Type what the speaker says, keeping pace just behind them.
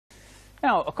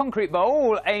Now, a concrete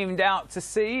bowl aimed out to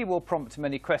sea will prompt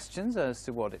many questions as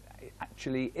to what it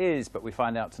actually is, but we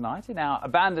find out tonight in our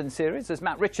Abandoned series as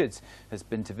Matt Richards has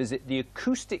been to visit the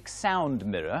acoustic sound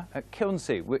mirror at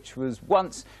Kilnsea, which was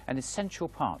once an essential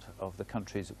part of the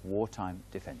country's wartime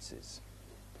defences.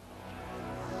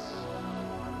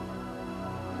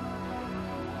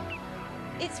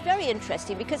 It's very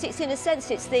interesting because it's, in a sense,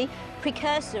 it's the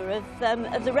precursor of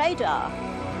the radar.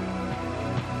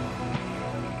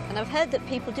 And I've heard that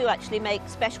people do actually make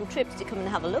special trips to come and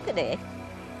have a look at it.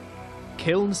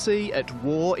 Kilnsea at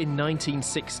war in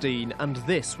 1916, and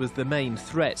this was the main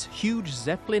threat. Huge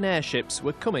Zeppelin airships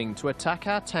were coming to attack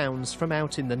our towns from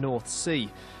out in the North Sea.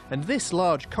 And this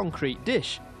large concrete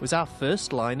dish was our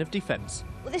first line of defence.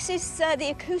 Well, this is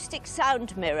the acoustic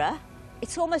sound mirror.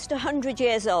 It's almost 100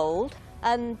 years old,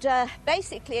 and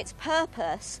basically its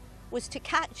purpose was to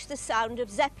catch the sound of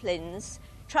Zeppelins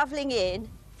travelling in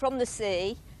from the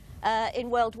sea in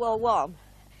World War I.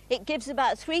 It gives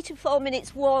about 3 to 4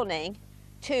 minutes warning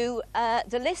to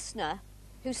the listener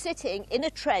who's sitting in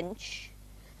a trench.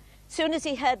 As soon as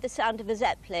he heard the sound of a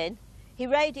Zeppelin, he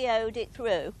radioed it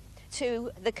through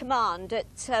to the command at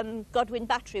Godwin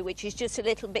Battery, which is just a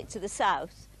little bit to the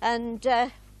south, and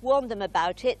warned them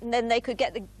about it, and then they could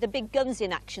get the big guns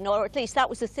in action, or at least that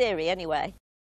was the theory anyway.